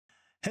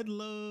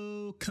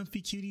Hello,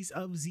 comfy cuties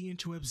of the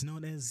interwebs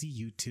known as the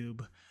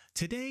YouTube.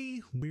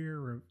 Today,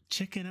 we're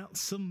checking out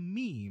some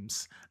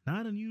memes.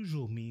 Not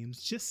unusual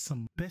memes, just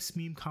some best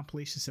meme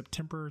compilation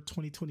September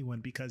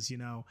 2021 because, you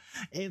know,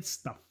 it's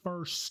the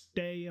first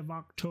day of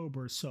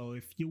October. So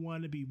if you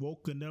want to be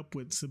woken up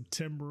with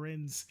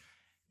Septemberans,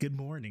 good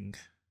morning.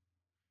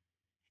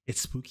 It's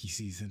spooky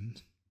season.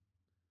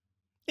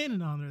 And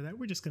in honor of that,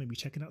 we're just going to be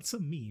checking out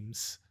some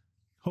memes.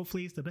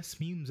 Hopefully it's the best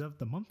memes of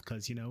the month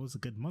because, you know, it was a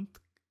good month.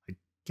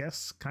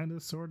 Guess, kind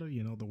of, sort of,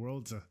 you know, the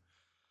world's a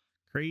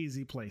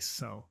crazy place,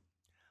 so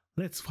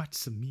let's watch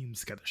some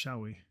memes together,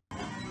 shall we?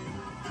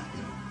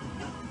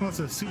 Oh, it's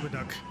a super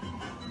duck.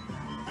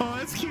 Oh,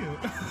 that's cute.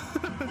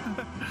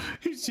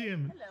 Here's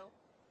Jim.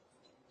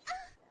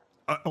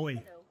 Hello. Oh, wait.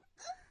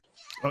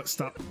 Hello. Oh,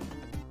 stop.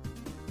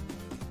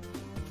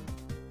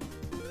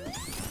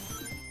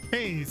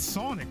 Hey, it's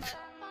Sonic.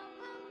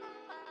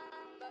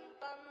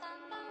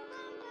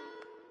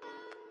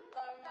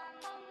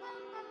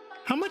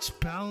 How much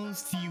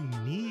balance do you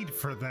need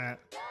for that?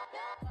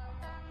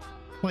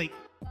 Like,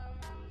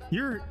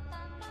 you're...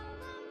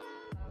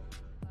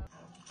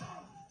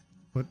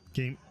 What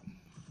game?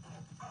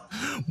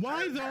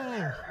 Why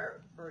though?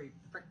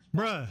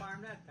 Bruh.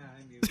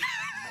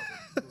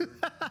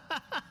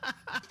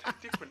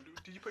 Different,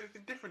 dude. Did you put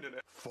anything different in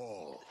it?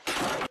 Fall.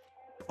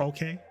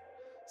 Okay.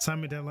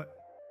 Simon Della.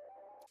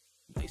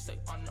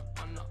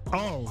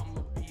 Oh.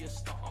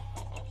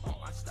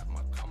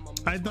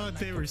 I thought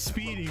they were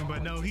speeding,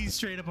 but no, he's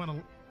straight up on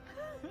a...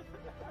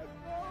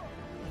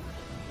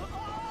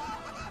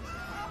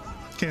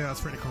 Okay,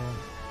 that's pretty cool.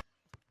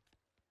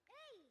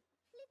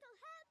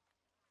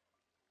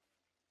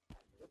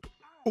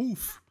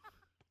 Oof.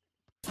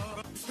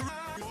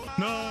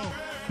 No,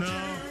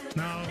 no,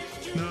 no,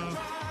 no,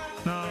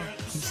 no,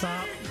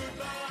 stop.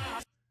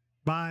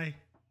 Bye.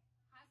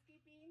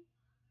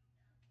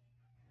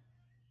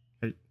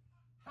 Hey.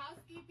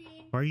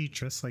 Why are you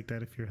dressed like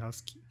that if you're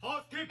housekeeping?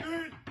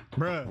 Housekeeping!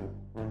 Bruh.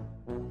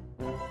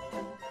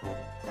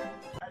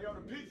 Hey, yo,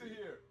 the pizza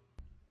here.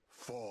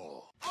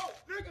 Fall. Oh,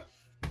 nigga!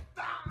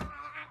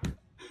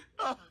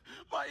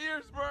 My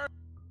ears burn.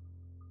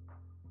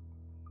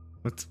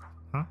 What?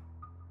 Huh?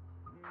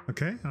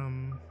 Okay,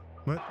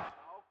 what?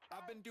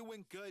 I've been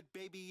doing good,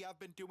 baby. I've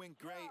been doing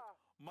great.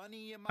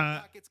 Money in my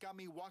pockets got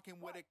me walking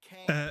with a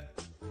cane.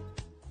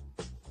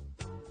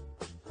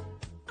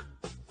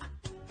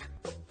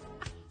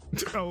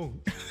 Oh.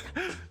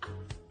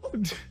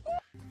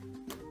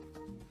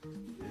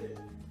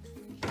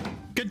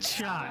 Good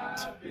shot.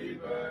 Happy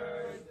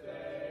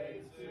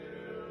birthday to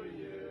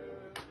you.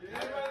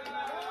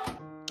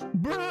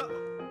 Bruh.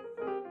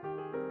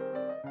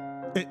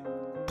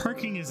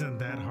 Parking isn't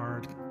that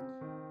hard.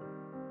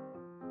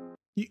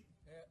 You...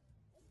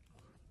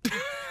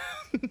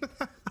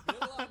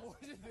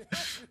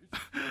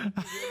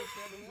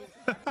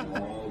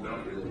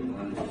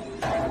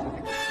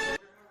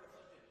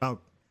 Oh,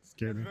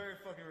 scared me. Very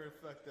fucking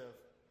reflective.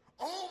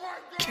 Oh my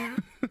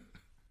god!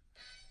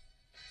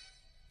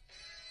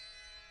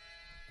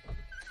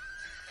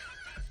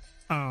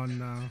 Oh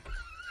no.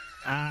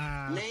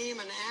 Name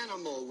an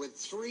animal with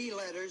 3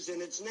 letters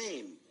in its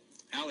name.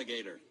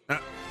 Alligator.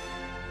 Well,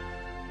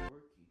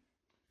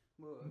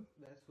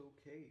 that's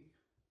okay.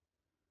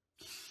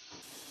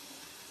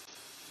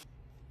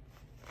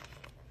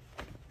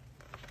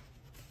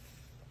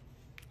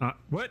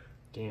 What?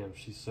 Damn,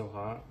 she's so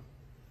hot.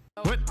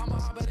 What? I'm a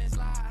hopper and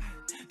slide.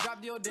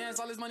 Drop your dance,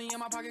 all this money in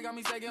my pocket got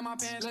me sagging my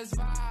pants. Let's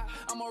vibe.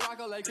 I'm a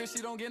rocker like Chris,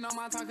 she don't get on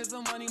my talk, cause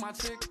the money my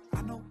chick.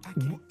 I know I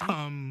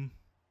can't.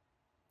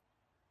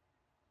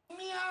 What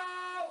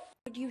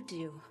would you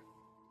do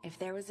if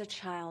there was a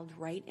child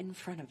right in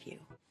front of you?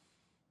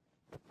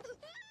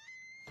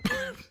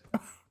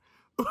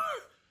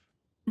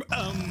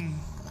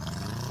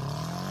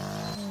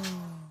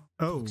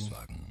 Oh,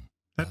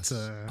 that's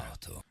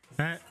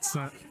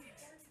not,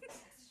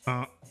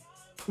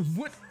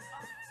 what?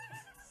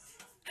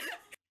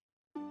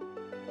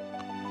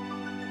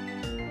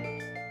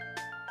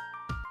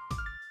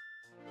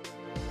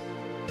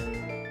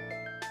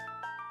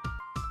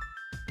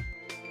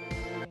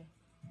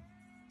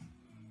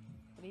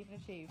 Good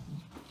evening, Chief.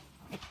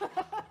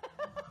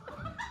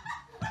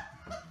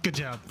 Good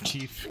job,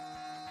 Chief.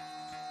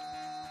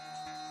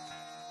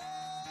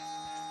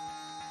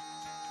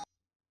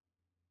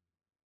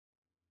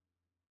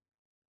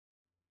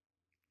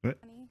 What?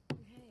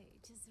 Hey,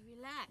 just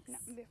relax.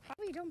 No,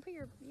 probably don't put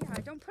your... Yeah,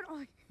 don't put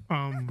all...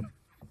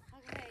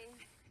 Okay.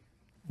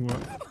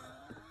 What?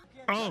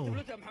 Oh.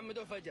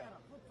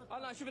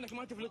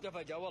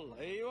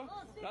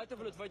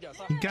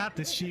 You got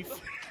this, Chief.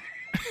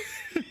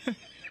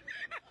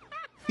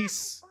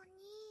 He's...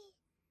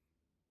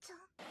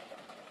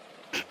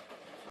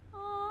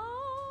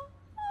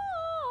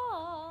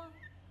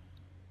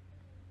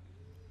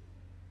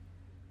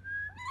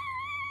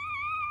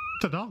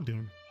 What's the dog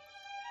doing?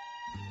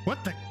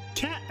 What the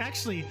cat?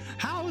 Actually,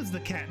 how is the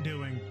cat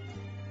doing?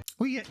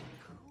 We get...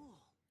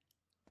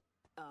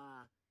 Cool.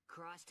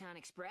 Crosstown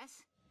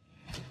Express?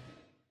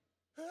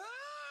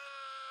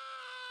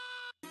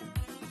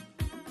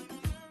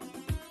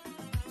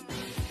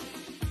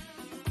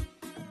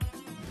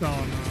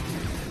 Oh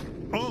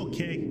no.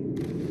 Okay.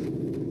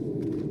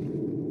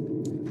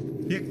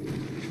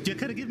 You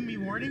could have given me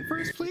warning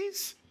first,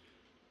 please.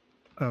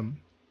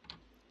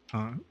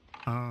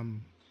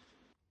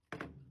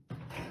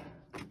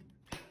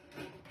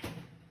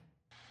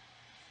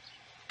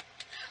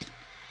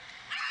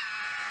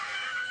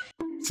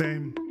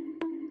 Same.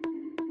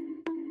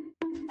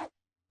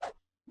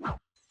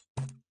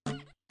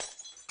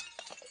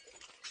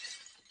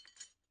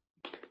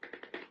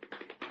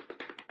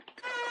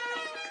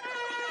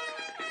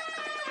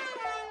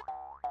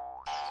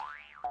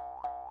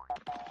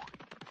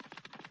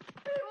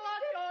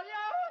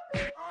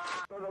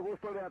 Todo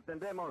gusto le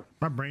atendemos.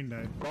 My brain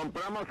died.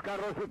 Compramos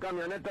carros y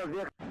camionetas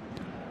viejas.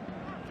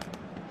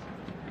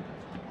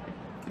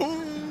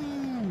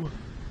 Ooh!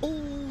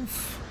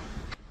 Oof!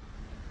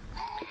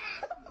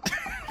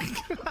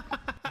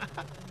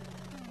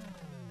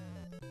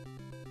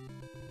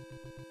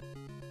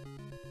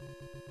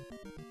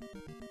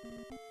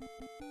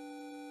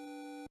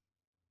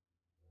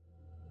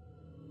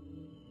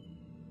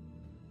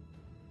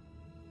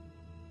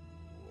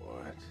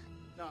 What?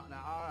 No,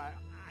 all right.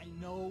 I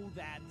know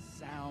that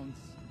sounds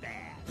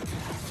bad.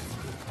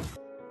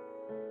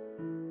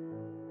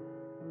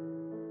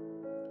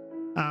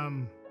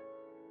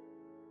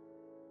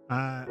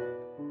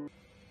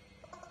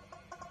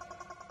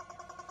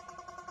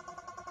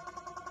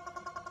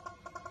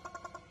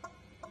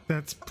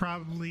 That's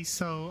probably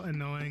so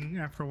annoying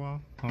after a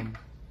while.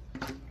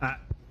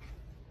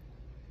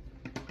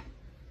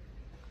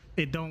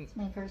 It don't. It's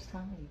my first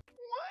time.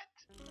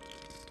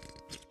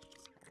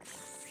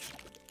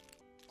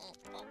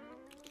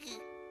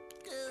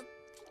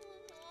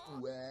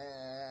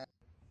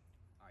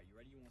 Alright, you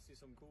ready? You want to see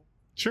something cool?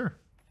 Sure.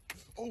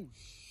 Oh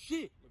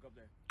shit! Look up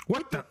there.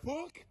 What the?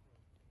 Fuck!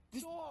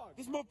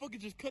 This motherfucker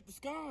just cut the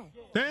sky.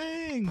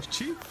 Dang,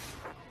 chief.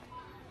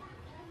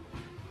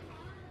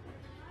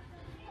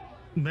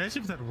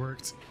 Imagine if that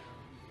worked.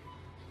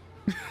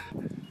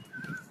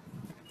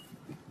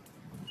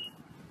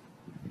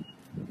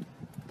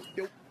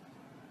 Yo.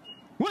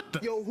 What the?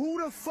 Yo,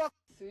 who the fuck?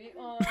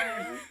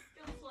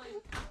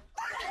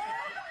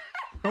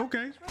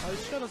 Okay. Oh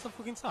shit, that's a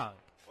fucking time.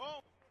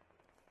 Oh,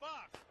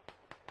 fuck!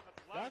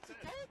 That's a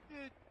tank,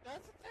 dude.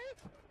 That's a tank.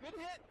 Good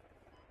hit.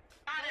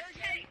 Not a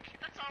tank.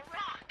 That's a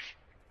rock.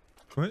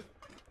 What?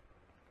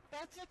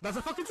 That's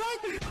a fucking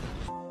tank.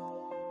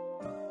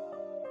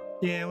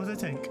 Yeah, it was a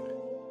tank.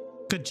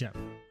 Good job.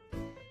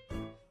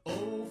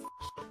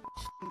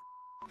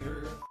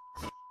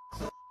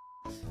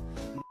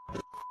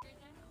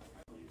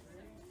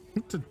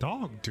 What's the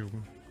dog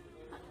doing?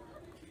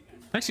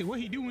 Actually, what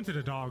he doing to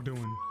the dog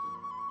doing?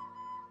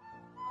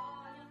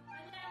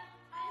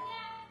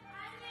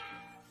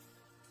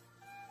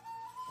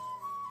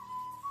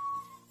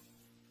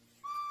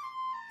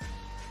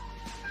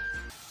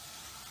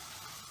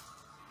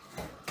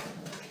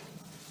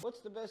 What's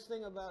the best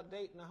thing about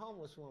dating a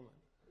homeless woman?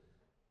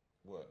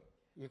 What?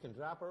 You can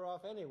drop her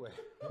off anywhere.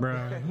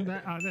 Bruh,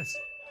 that's...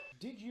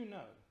 Did you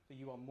know that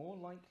you are more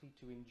likely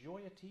to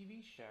enjoy a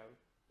TV show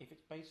if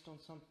it's based on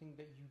something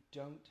that you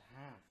don't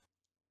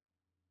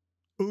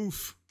have?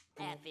 Oof.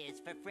 F is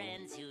for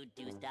friends who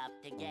do stuff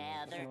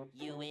together.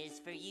 U is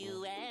for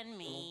you and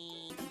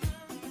me.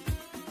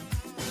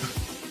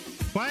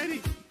 Why did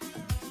he...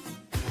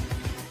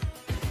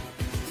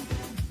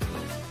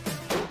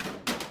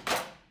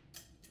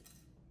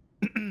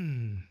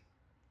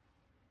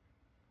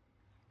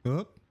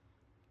 Whoop.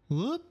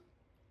 Whoop.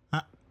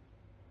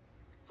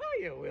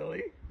 Hiya,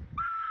 Willie.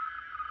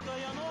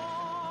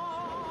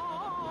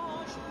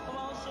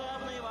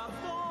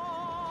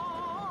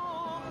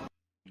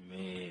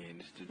 Man,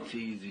 it's the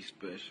Teasy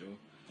special.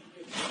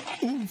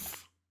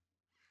 Oof.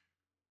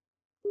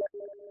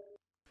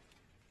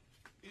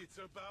 It's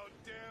about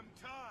damn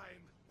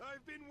time.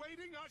 I've been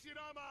waiting,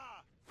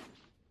 Hashirama.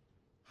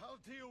 I'll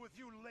deal with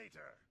you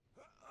later.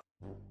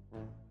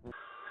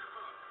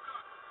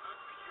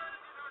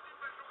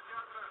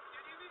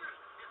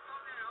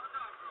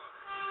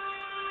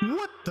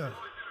 What the?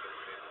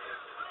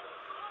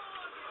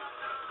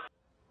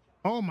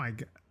 Oh my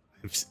god.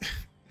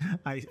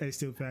 I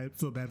still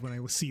feel bad when I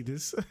see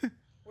this.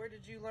 Where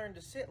did you learn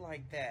to sit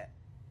like that?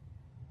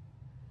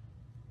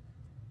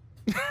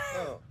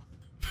 Oh.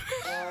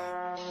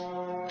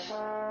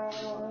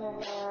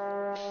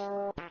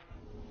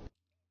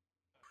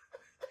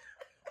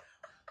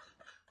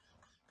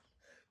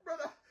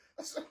 Brother,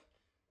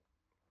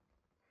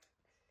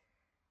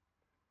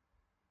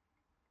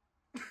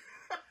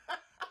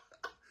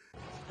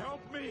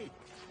 Help me!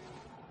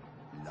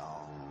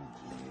 Long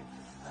live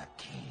the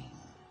king.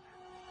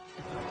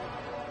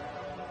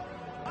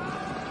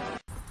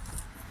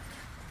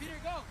 Peter,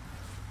 go!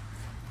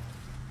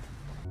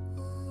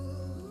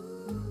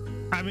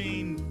 I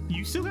mean,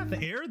 you still got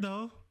the air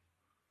though.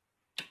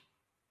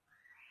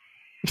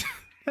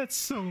 That's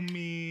so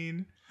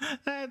mean.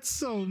 That's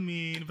so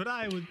mean, but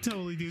I would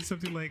totally do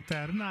something like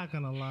that. I'm not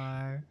gonna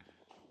lie.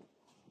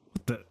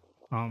 What the?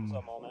 What's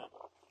up, all man?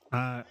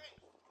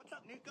 what's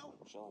up, Nico?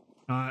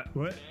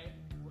 What?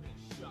 We're gonna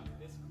shut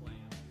this clam.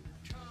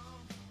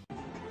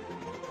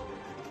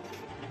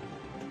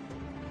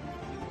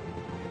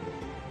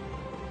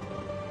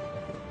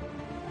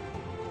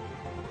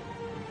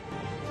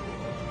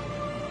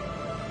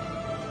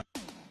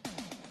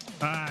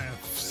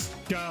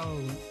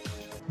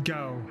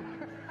 Go.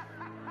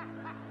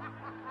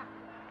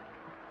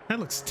 That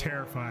looks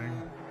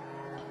terrifying.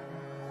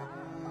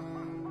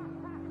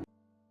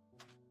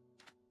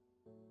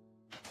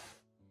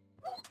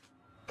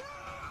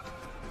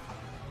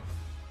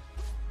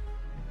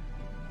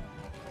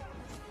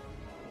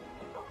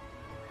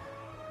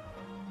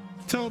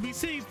 Toby,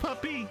 save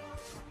puppy!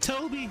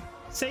 Toby,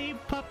 save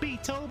puppy,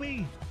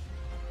 Toby!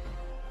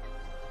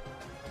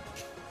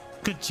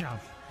 Good job.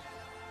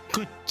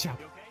 Good job.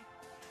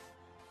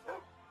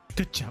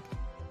 Good job.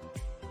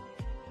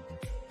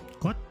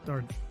 What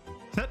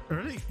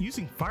are they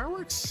using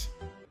fireworks?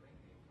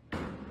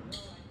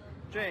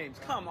 James,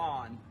 come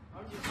on.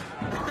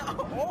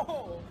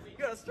 Oh, you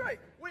got a strike.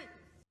 Wait.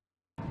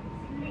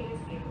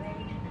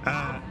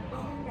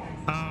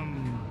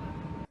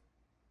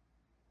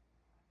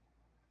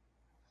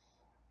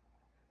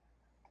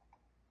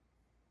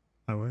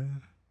 Oh, well.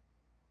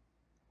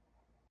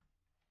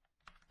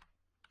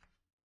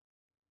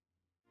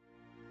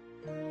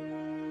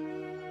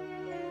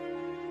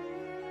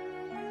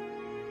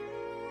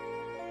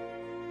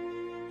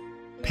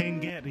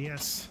 Penget,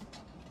 yes.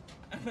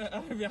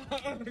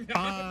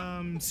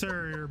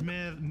 Sir,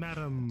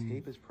 madam.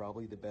 Tape is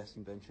probably the best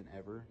invention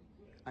ever.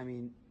 I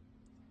mean,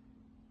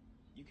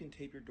 you can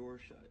tape your door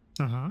shut.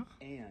 Uh-huh.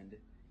 And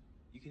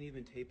you can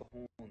even tape a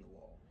hole in the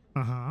wall.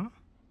 Uh-huh.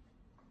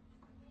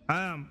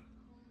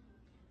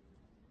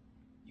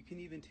 You can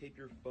even tape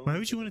your phone. Why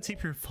would you want to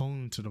tape your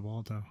phone to the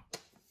wall, though?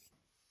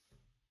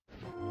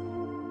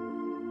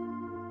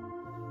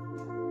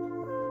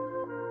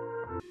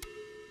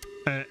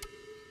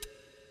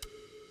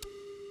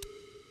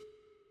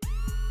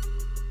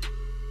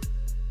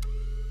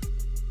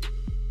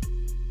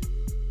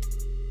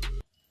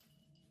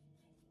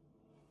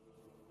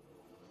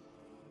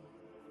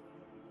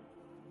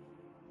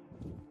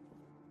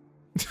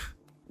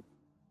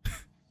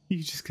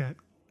 You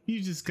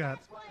just got.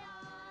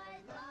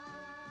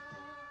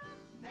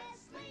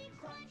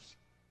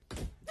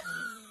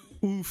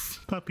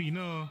 Oof, puppy,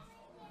 no.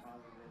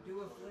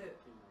 Do a flip.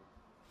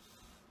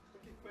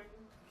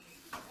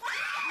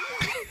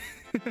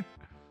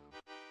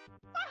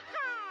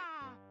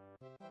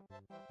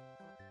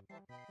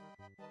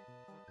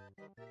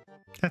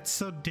 That's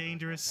so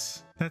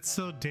dangerous. That's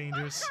so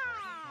dangerous.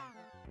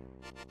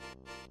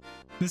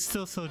 It's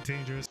still so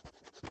dangerous.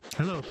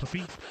 Hello,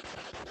 puppy.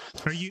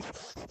 Are you...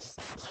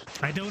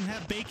 I don't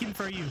have bacon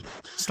for you.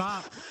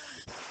 Stop.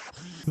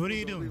 What are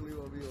you doing?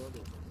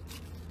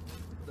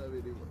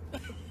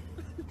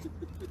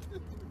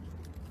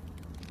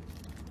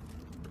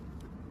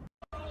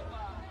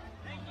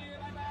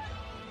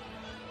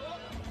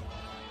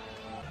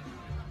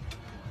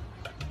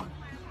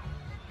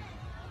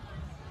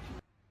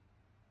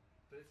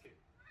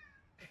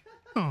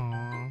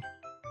 Aww.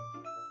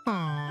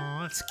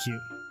 Aww, that's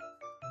cute.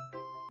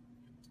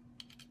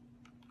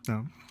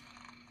 No.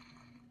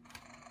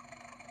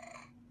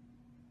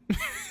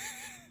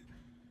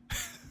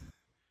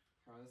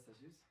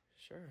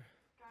 Sure.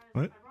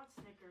 What? I brought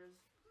Snickers.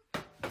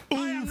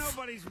 I am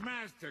nobody's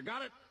master,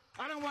 got it?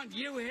 I don't want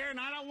you here, and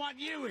I don't want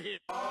you here.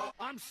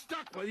 I'm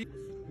stuck with you.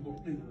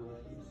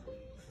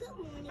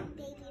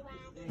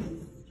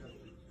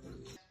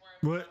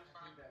 What?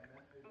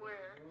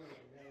 Where?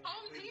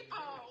 Home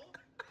Depot.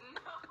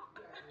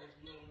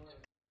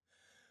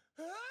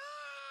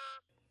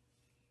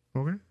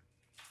 Okay.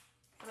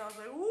 And I was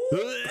like, ooh. We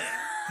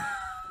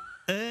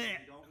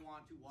don't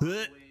want to walk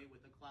away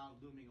with the cloud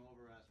looming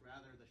over us,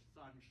 rather the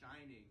sun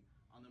shining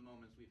on the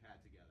moments we've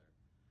had together.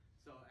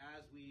 So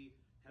as we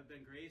have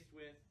been graced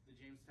with the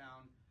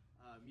Jamestown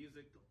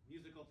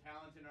musical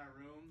talent in our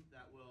room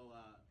that will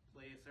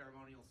play a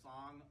ceremonial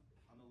song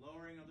on the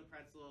lowering of the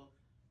pretzel,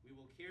 we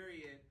will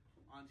carry it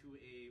onto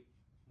a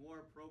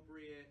more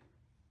appropriate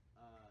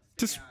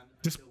stand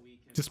until we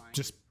can find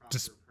its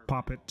proper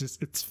pop it.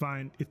 It's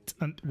fine. It's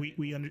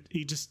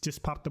you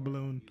just pop the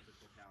balloon.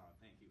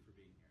 Thank you for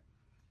being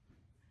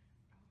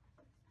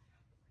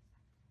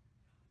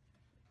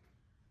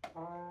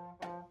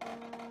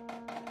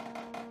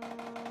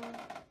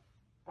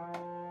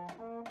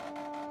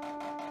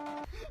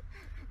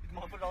Come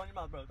on, put it all in your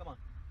mouth, bro. Come on.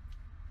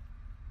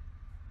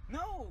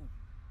 No!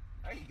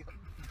 There you go.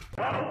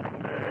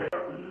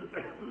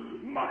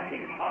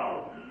 My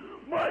house!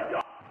 My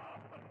God!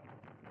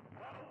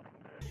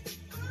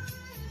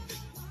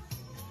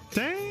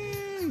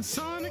 Dang,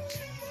 Sonic!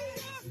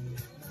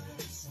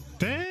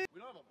 Dang! We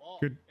don't have a ball.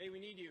 Good. Hey, we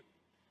need you.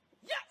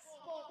 Yes!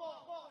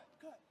 Ball.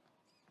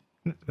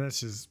 Good.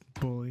 That's just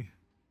bully.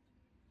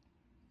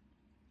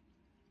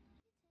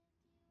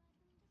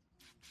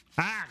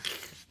 Ah!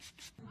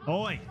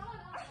 Oi!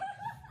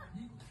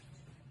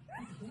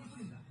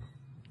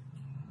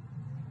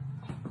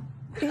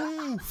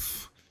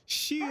 Oof!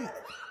 Shoot!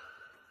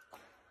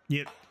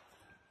 Yep.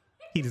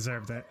 He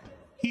deserved that.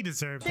 He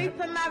deserved that.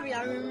 Super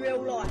Mario in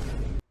real life.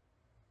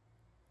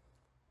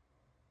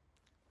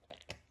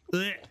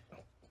 Ugh.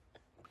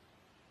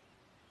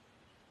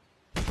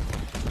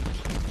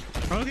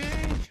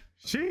 Okay.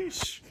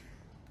 Sheesh.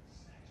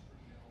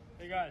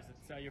 Hey guys,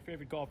 it's your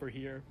favorite golfer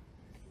here,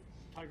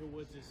 Tiger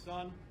Woods'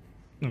 son.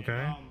 Okay.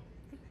 And,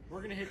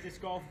 we're gonna hit this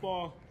golf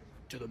ball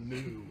to the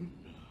moon.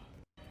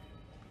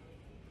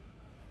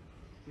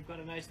 We've got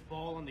a nice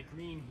ball on the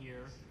green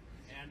here,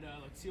 and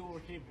let's see what we're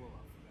capable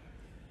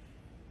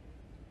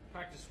of.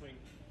 Practice swing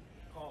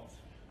calls.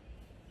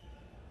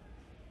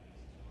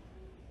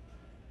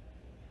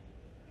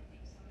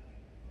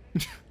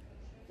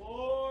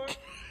 Four.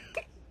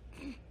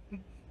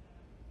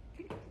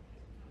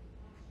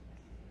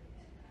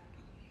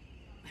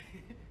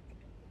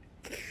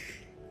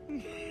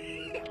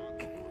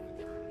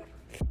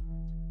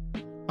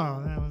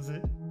 Oh, that was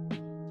it.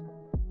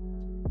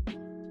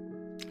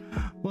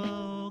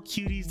 Well,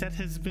 cuties, that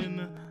has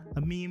been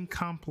a meme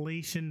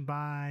compilation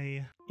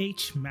by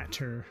H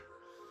Matter.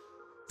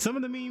 Some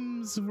of the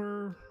memes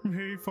were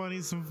very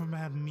funny, some of them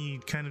had me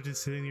kind of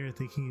just sitting here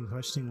thinking and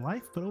questioning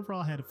life, but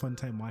overall I had a fun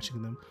time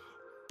watching them.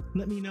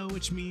 Let me know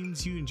which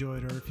memes you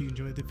enjoyed or if you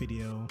enjoyed the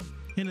video.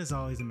 And as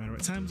always, no matter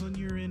what time zone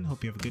you're in,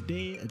 hope you have a good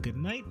day, a good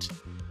night.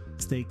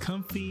 Stay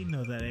comfy,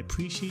 know that I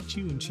appreciate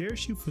you and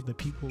cherish you for the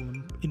people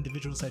and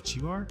individuals that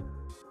you are.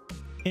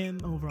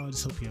 And overall, I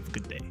just hope you have a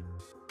good day.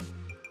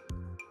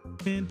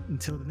 And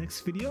until the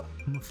next video,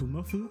 mofu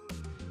mofu.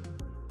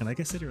 And like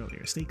I said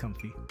earlier, stay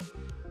comfy.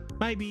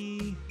 Bye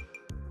bye.